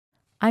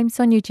I'm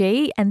Sonia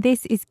G, and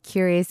this is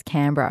Curious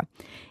Canberra.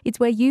 It's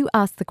where you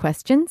ask the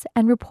questions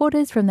and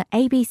reporters from the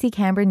ABC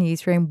Canberra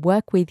newsroom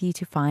work with you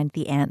to find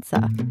the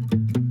answer.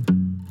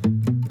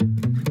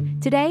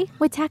 Today,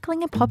 we're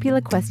tackling a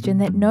popular question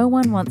that no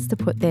one wants to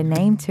put their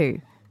name to.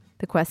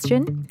 The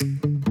question: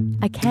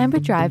 are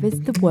Canberra drivers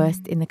the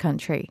worst in the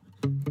country?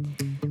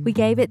 We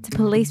gave it to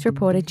police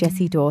reporter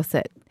Jessie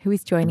Dorset, who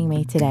is joining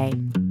me today.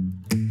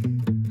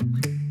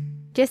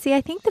 Jessie,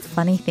 I think the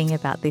funny thing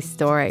about this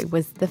story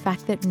was the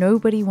fact that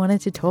nobody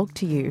wanted to talk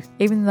to you,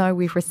 even though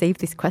we've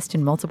received this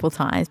question multiple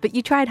times, but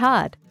you tried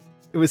hard.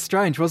 It was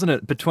strange, wasn't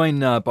it?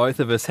 Between both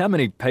of us, how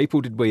many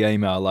people did we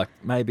email? Like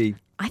maybe...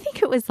 I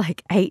think it was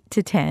like 8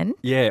 to 10.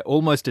 Yeah,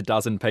 almost a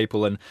dozen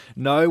people, and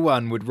no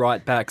one would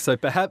write back. So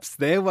perhaps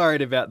they're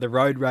worried about the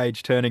road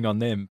rage turning on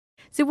them.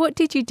 So what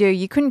did you do?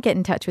 You couldn't get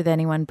in touch with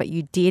anyone, but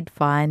you did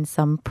find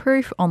some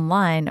proof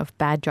online of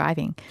bad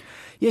driving.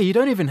 Yeah, you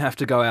don't even have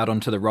to go out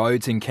onto the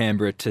roads in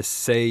Canberra to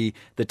see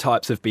the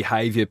types of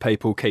behaviour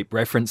people keep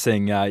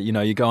referencing.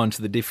 You go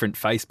onto the different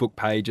Facebook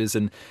pages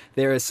and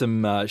there are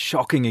some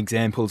shocking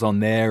examples on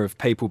there of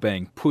people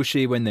being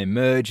pushy when they're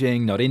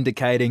merging, not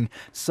indicating,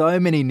 so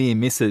many near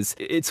misses.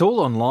 It's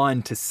all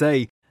online to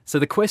see. So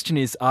the question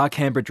is, are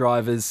Canberra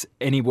drivers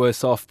any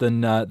worse off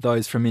than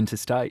those from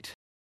interstate?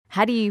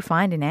 How do you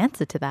find an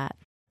answer to that?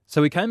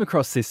 So we came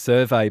across this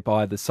survey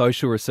by the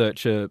social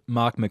researcher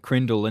Mark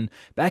McCrindle, and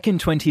back in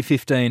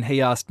 2015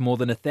 he asked more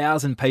than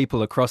 1,000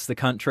 people across the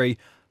country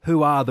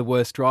who are the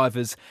worst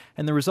drivers,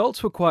 and the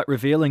results were quite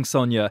revealing,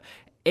 Sonia.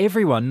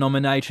 Everyone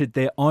nominated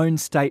their own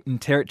state and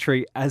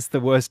territory as the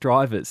worst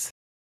drivers.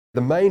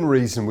 The main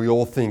reason we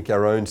all think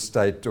our own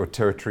state or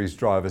territory's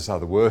drivers are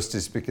the worst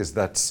is because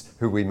that's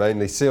who we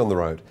mainly see on the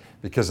road.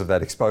 Because of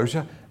that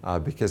exposure,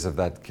 because of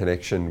that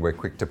connection, we're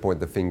quick to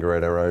point the finger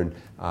at our own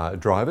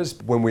drivers.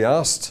 When we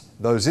asked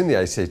those in the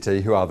ACT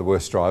who are the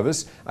worst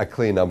drivers, a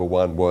clear number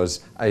one was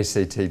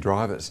ACT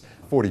drivers.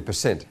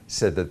 40%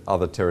 said that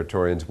other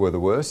Territorians were the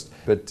worst,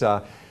 but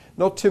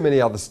not too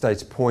many other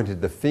states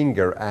pointed the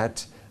finger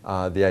at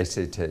the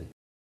ACT.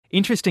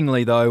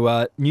 Interestingly,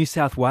 though, New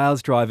South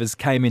Wales drivers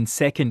came in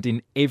second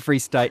in every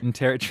state and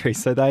territory,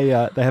 so they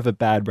have a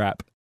bad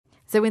rap.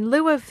 So in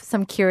lieu of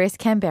some curious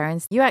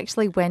Canberrans, you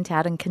actually went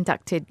out and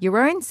conducted your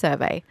own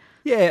survey.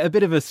 Yeah, a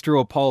bit of a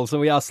straw poll. So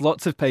we asked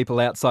lots of people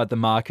outside the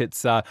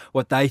markets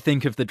what they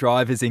think of the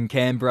drivers in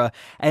Canberra.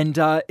 And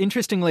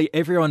interestingly,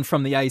 everyone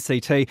from the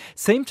ACT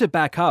seemed to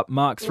back up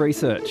Mark's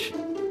research.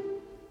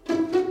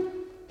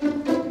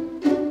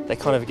 They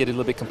kind of get a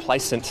little bit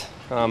complacent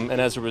and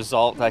as a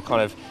result they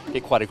kind of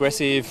get quite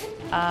aggressive.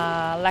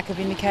 Lack of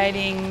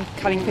indicating,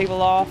 cutting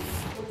people off.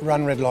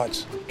 Run red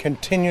lights,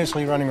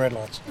 continuously running red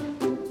lights.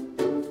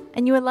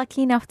 And you were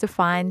lucky enough to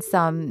find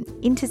some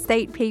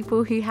interstate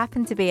people who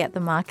happened to be at the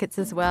markets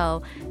as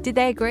well. Did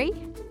they agree?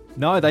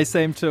 No, they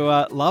seem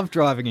to love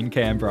driving in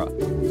Canberra.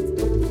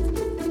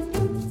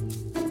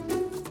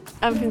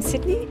 I'm from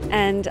Sydney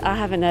and I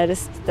haven't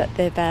noticed that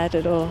they're bad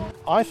at all.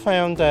 I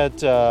found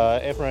that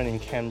everyone in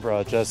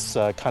Canberra just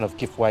kind of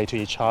give way to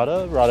each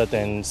other rather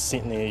than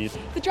Sydney.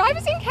 The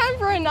drivers in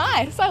Canberra are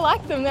nice. I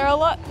like them. They're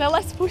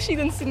less pushy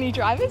than Sydney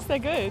drivers. They're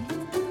good.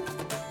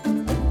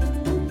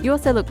 You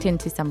also looked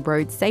into some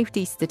road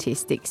safety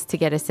statistics to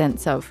get a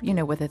sense of,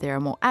 whether there are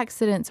more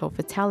accidents or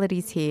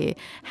fatalities here.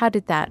 How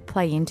did that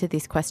play into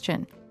this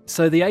question?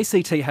 So the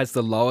ACT has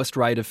the lowest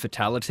rate of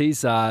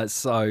fatalities,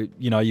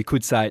 you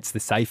could say it's the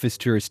safest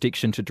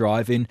jurisdiction to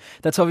drive in.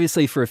 That's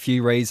obviously for a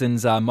few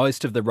reasons.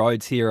 Most of the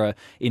roads here are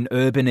in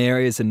urban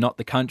areas and not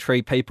the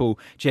country. People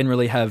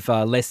generally have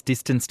less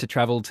distance to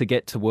travel to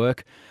get to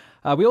work.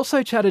 We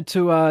also chatted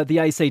to the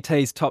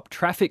ACT's top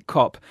traffic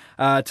cop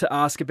to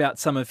ask about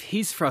some of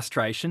his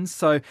frustrations.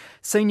 So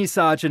Senior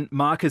Sergeant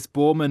Marcus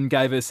Borman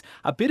gave us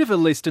a bit of a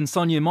list, and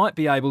Sonia might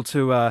be able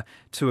to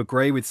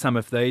agree with some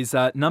of these.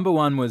 Number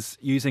one was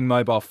using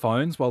mobile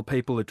phones while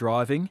people are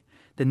driving.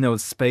 Then there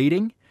was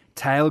speeding,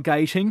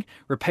 tailgating,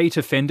 repeat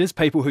offenders,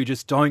 people who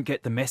just don't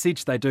get the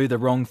message, they do the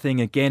wrong thing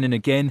again and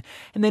again.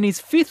 And then his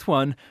fifth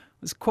one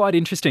was quite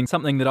interesting,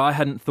 something that I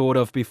hadn't thought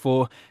of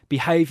before,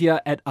 behaviour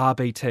at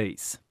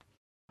RBTs.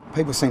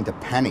 People seem to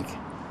panic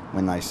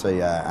when they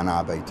see an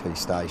RBT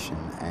station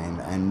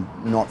and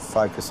not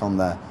focus on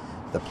the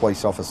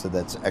police officer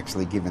that's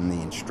actually given the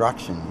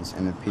instructions,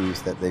 and it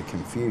appears that they're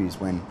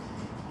confused when,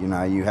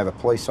 you have a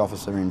police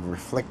officer in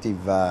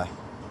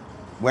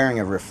wearing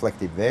a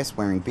reflective vest,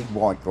 wearing big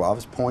white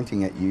gloves,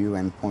 pointing at you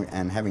and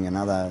having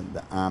another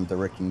arm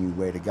directing you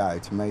where to go.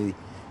 To me,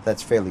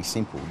 that's fairly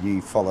simple.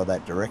 You follow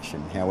that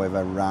direction.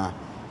 However,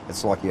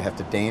 it's like you have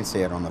to dance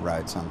out on the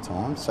road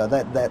sometimes. So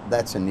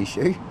that's an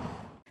issue.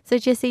 So,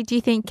 Jessie, do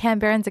you think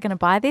Canberrans are going to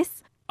buy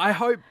this? I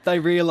hope they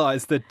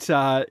realise that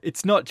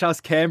it's not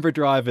just Canberra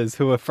drivers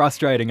who are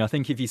frustrating. I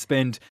think if you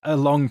spend a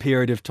long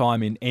period of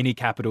time in any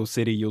capital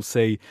city, you'll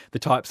see the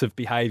types of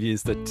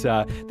behaviours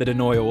that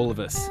annoy all of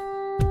us.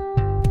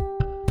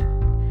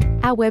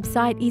 Our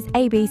website is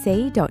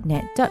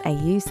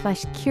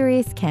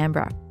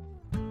abc.net.au/CuriousCanberra.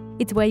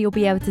 It's where you'll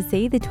be able to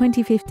see the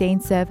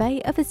 2015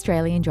 survey of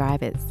Australian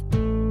drivers.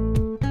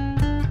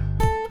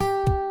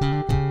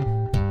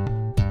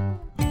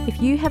 If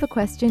you have a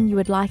question you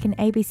would like an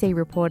ABC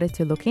reporter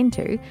to look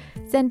into,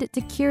 send it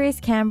to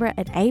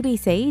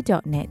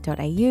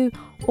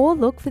curiouscanberra@abc.net.au or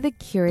look for the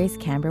Curious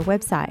Canberra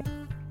website.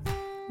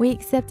 We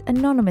accept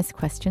anonymous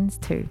questions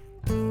too.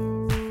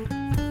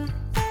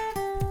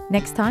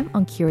 Next time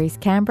on Curious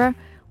Canberra,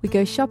 we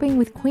go shopping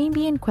with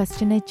Queanbeyan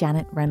questioner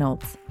Janet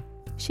Reynolds.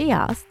 She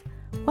asked,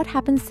 what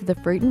happens to the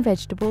fruit and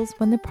vegetables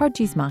when the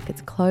produce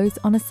markets close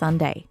on a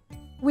Sunday?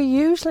 We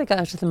usually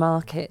go to the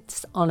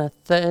markets on a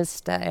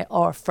Thursday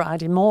or a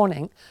Friday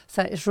morning,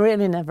 so it's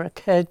really never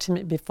occurred to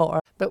me before.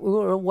 But we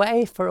were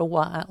away for a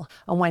while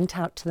and went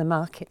out to the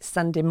market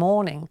Sunday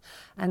morning,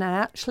 and I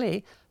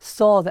actually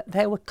saw that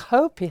there were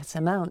copious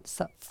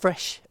amounts of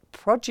fresh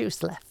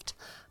produce left.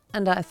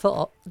 And I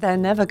thought, they're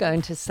never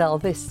going to sell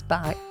this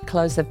by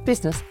close of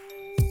business.